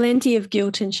 Yeah, plenty of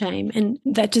guilt and shame. And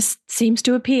that just seems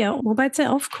to appear all by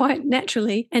itself quite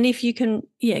naturally. And if you can,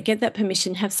 get that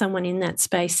permission, have someone in that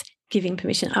space giving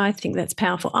permission, I think that's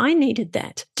powerful. I needed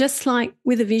that. Just like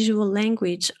with a visual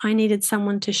language, I needed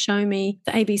someone to show me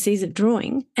the ABCs of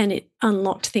drawing and it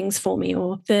unlocked things for me,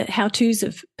 or the how-tos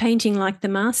of painting like the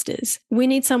masters. We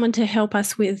need someone to help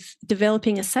us with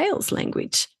developing a sales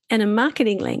language and a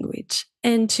marketing language,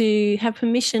 and to have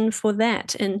permission for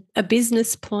that, and a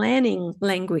business planning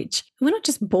language. We're not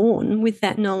just born with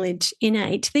that knowledge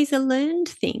innate. These are learned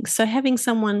things. So having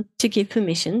someone to give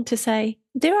permission to say,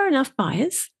 there are enough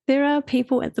buyers. There are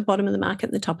people at the bottom of the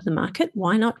market, the top of the market.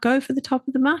 Why not go for the top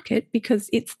of the market? Because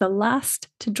it's the last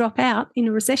to drop out in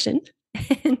a recession.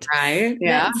 And right.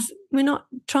 Yeah. We're not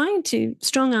trying to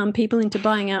strong arm people into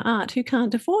buying our art who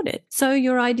can't afford it. So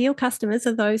your ideal customers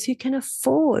are those who can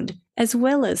afford, as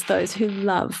well as those who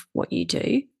love what you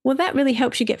do. Well, that really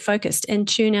helps you get focused and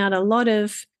tune out a lot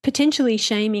of potentially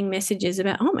shaming messages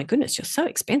about, oh my goodness, you're so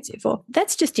expensive, or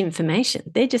that's just information.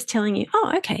 They're just telling you,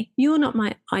 oh, okay, you're not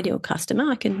my ideal customer.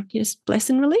 I can just bless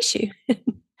and release you and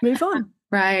move on.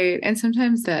 Right. And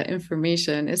sometimes that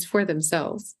information is for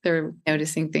themselves. They're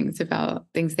noticing things about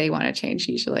things they want to change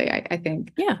usually, I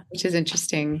think. Yeah. Which is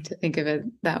interesting to think of it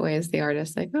that way as the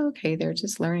artist, like, oh, okay, they're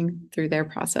just learning through their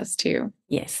process too.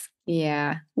 Yes.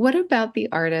 Yeah. What about the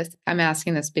artist? I'm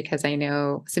asking this because I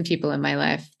know some people in my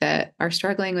life that are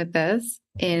struggling with this.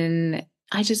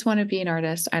 I just want to be an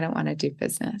artist. I don't want to do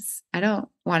business. I don't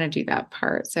want to do that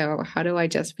part. So how do I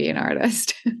just be an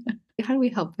artist? How do we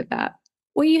help with that?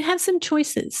 Well, you have some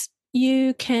choices.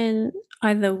 You can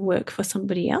either work for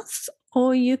somebody else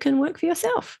or you can work for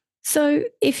yourself. So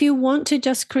if you want to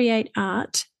just create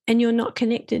art and you're not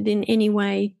connected in any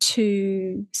way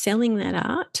to selling that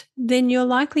art, then you're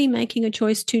likely making a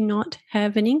choice to not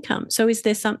have an income. So is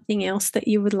there something else that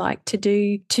you would like to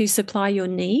do to supply your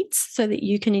needs so that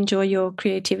you can enjoy your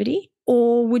creativity?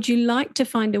 Or would you like to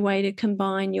find a way to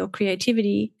combine your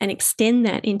creativity and extend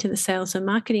that into the sales and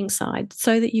marketing side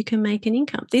so that you can make an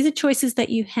income? These are choices that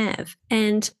you have.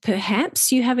 And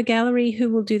perhaps you have a gallery who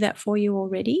will do that for you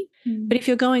already. But if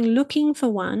you're going looking for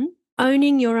one,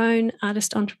 owning your own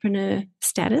artist entrepreneur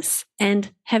status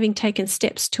and having taken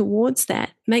steps towards that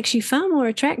makes you far more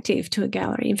attractive to a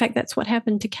gallery. In fact, that's what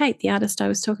happened to Kate, the artist I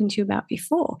was talking to you about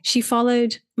before. She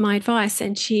followed my advice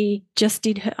and she just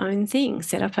did her own thing,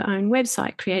 set up her own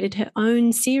website, created her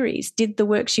own series, did the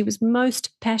work she was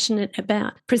most passionate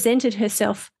about, presented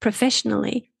herself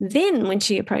professionally. Then when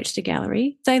she approached a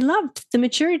gallery, they loved the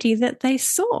maturity that they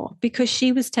saw because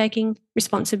she was taking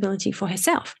responsibility for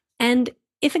herself. And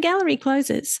if a gallery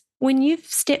closes, when you've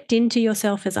stepped into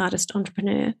yourself as artist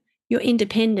entrepreneur, you're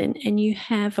independent and you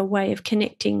have a way of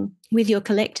connecting with your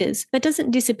collectors that doesn't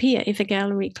disappear if a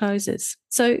gallery closes.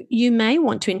 So you may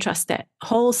want to entrust that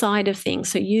whole side of things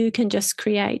so you can just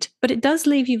create, but it does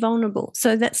leave you vulnerable.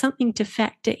 So that's something to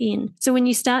factor in. So when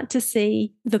you start to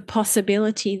see the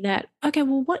possibility that, okay,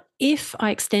 well, what if I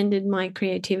extended my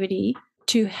creativity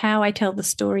to how I tell the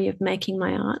story of making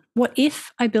my art? What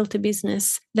if I built a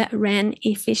business that ran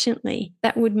efficiently?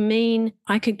 That would mean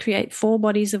I could create 4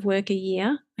 bodies of work a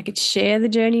year. I could share the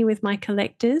journey with my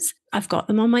collectors. I've got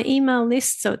them on my email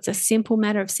list, so it's a simple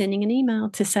matter of sending an email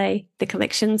to say the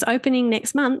collection's opening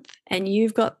next month and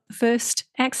you've got first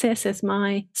access as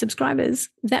my subscribers.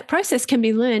 That process can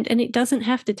be learned and it doesn't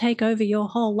have to take over your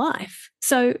whole life.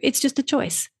 So it's just a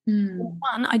choice.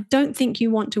 One, I don't think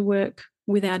you want to work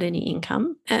without any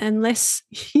income, unless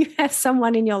you have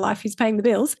someone in your life who's paying the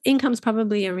bills. Income's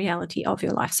probably a reality of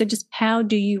your life. So just how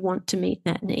do you want to meet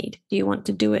that need? Do you want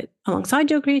to do it alongside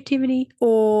your creativity,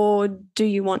 or do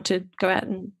you want to go out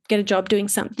and get a job doing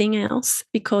something else?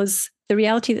 Because the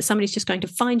reality that somebody's just going to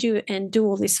find you and do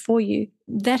all this for you,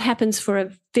 that happens for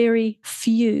a very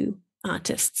few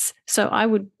artists. So I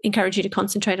would encourage you to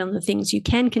concentrate on the things you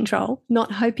can control,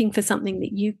 not hoping for something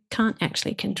that you can't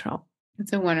actually control.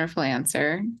 That's a wonderful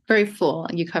answer. Very full.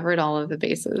 You covered all of the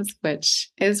bases, which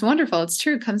is wonderful. It's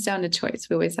true. It comes down to choice.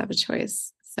 We always have a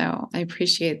choice. So I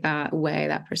appreciate that way,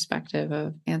 that perspective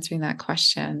of answering that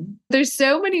question. There's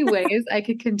so many ways I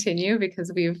could continue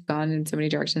because we've gone in so many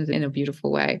directions in a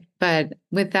beautiful way. But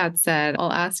with that said,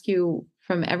 I'll ask you,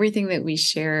 from everything that we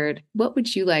shared, what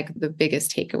would you like the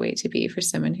biggest takeaway to be for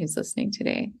someone who's listening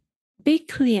today? Be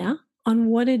clear on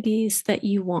what it is that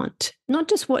you want. Not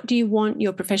just what do you want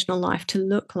your professional life to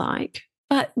look like,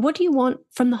 but what do you want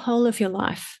from the whole of your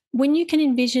life? When you can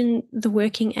envision the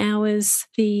working hours,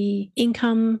 the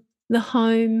income, the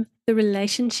home, the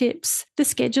relationships, the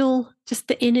schedule, just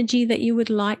the energy that you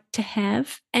would like to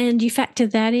have, and you factor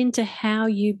that into how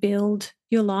you build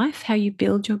your life, how you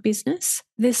build your business,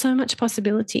 there's so much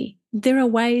possibility. There are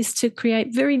ways to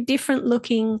create very different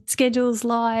looking schedules,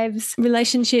 lives,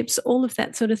 relationships, all of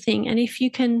that sort of thing. And if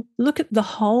you can look at the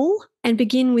whole and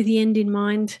begin with the end in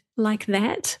mind like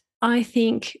that, I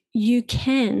think you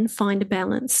can find a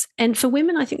balance. And for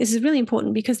women, I think this is really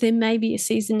important because there may be a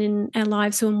season in our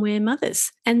lives when we're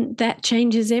mothers, and that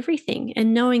changes everything.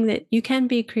 And knowing that you can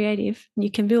be creative,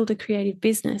 you can build a creative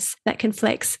business that can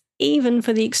flex even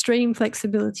for the extreme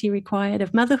flexibility required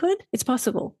of motherhood, it's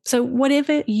possible. So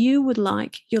whatever you would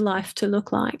like your life to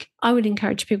look like, I would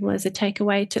encourage people as a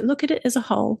takeaway to look at it as a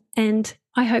whole. And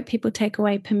I hope people take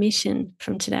away permission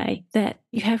from today that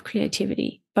you have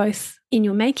creativity, both in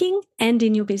your making and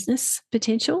in your business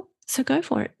potential. So go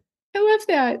for it. I love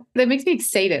that. That makes me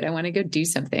excited. I want to go do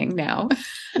something now.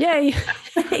 Yay.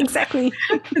 Exactly.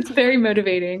 It's very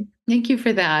motivating. Thank you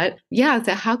for that. Yeah.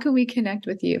 So how can we connect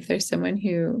with you if there's someone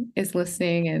who is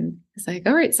listening and is like,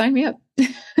 all right, sign me up?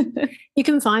 You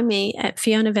can find me at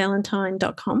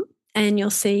FionaValentine.com. and you'll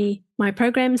see my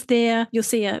programs there. You'll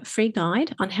see a free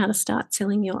guide on how to start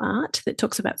selling your art that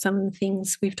talks about some of the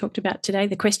things we've talked about today,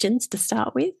 the questions to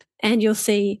start with. And you'll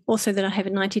see also that I have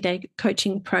a 90-day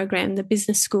coaching program, the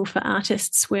Business School for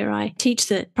Artists, where I teach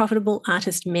the Profitable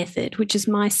Artist Method, which is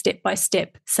my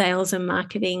step-by-step sales and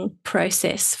marketing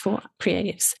process for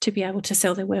creatives to be able to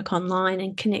sell their work online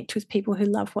and connect with people who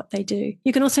love what they do.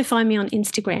 You can also find me on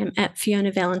Instagram at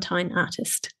Fiona Valentine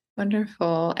Artist.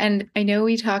 Wonderful. And I know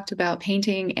we talked about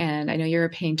painting, and I know you're a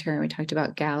painter, and we talked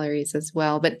about galleries as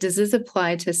well, but does this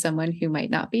apply to someone who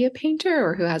might not be a painter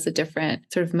or who has a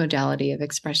different sort of modality of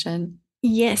expression?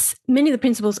 Yes, many of the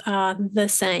principles are the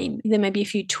same. There may be a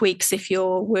few tweaks if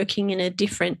you're working in a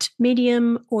different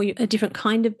medium or a different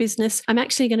kind of business. I'm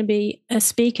actually going to be a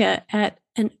speaker at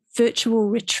an virtual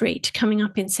retreat coming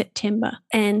up in September,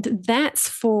 and that's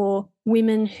for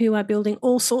women who are building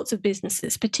all sorts of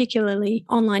businesses, particularly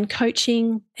online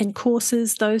coaching and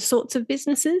courses, those sorts of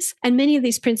businesses. And many of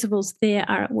these principles there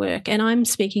are at work. And I'm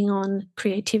speaking on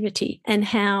creativity and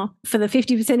how, for the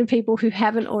 50% of people who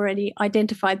haven't already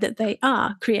identified that they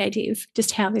are creative,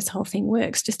 just how this whole thing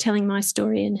works, just telling my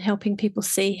story and helping people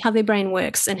see how their brain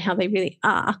works and how they really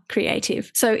are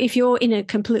creative. So if you're in a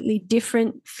completely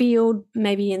different field,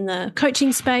 maybe in the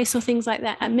coaching space or things like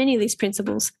that, many of these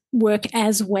principles work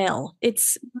as well.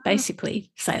 It's basically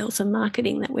sales and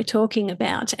marketing that we're talking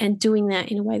about, and doing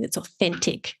that in a way that's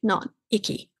authentic, not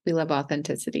icky. We love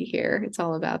authenticity here. It's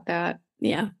all about that.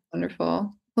 Yeah.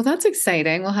 Wonderful. Well, that's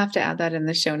exciting. We'll have to add that in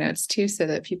the show notes too, so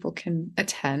that people can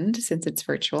attend since it's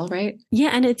virtual, right?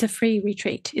 Yeah. And it's a free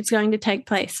retreat. It's going to take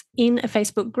place in a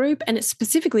Facebook group, and it's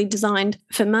specifically designed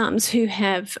for mums who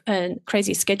have a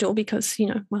crazy schedule because,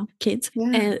 kids.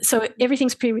 Yeah. And so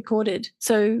everything's pre-recorded.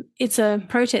 So it's a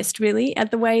protest really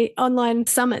at the way online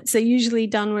summits are usually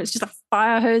done, where it's just a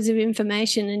fire hose of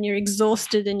information and you're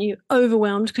exhausted and you're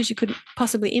overwhelmed because you couldn't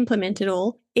possibly implement it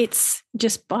all. It's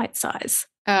just bite size.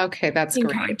 Okay, that's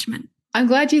encouragement. Great. I'm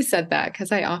glad you said that,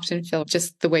 because I often feel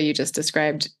just the way you just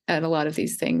described at a lot of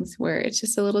these things where it's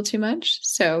just a little too much.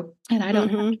 So, and I don't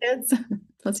have kids,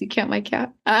 unless you count my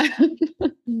cat.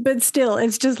 But still,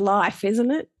 it's just life,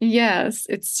 isn't it? Yes,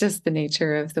 it's just the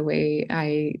nature of the way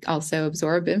I also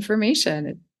absorb information.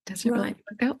 It doesn't really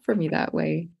work out for me that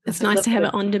way. It's nice to have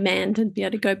it on demand and be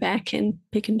able to go back and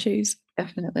pick and choose.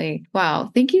 Definitely.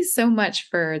 Wow. Thank you so much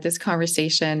for this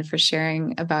conversation, for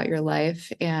sharing about your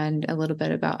life and a little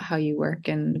bit about how you work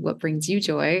and what brings you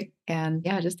joy. And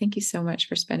just thank you so much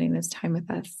for spending this time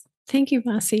with us. Thank you,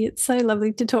 Marcy. It's so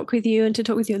lovely to talk with you and to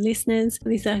talk with your listeners.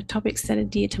 These are topics that are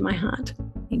dear to my heart.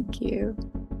 Thank you.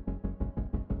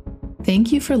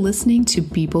 Thank you for listening to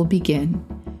People Begin.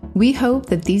 We hope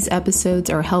that these episodes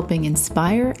are helping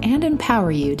inspire and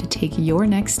empower you to take your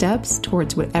next steps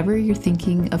towards whatever you're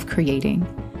thinking of creating.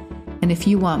 And if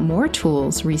you want more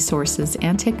tools, resources,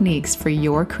 and techniques for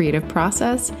your creative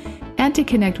process, and to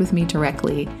connect with me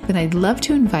directly, then I'd love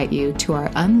to invite you to our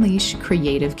Unleash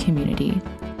Creative community.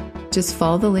 Just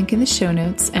follow the link in the show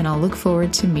notes, and I'll look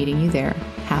forward to meeting you there.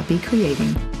 Happy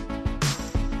creating.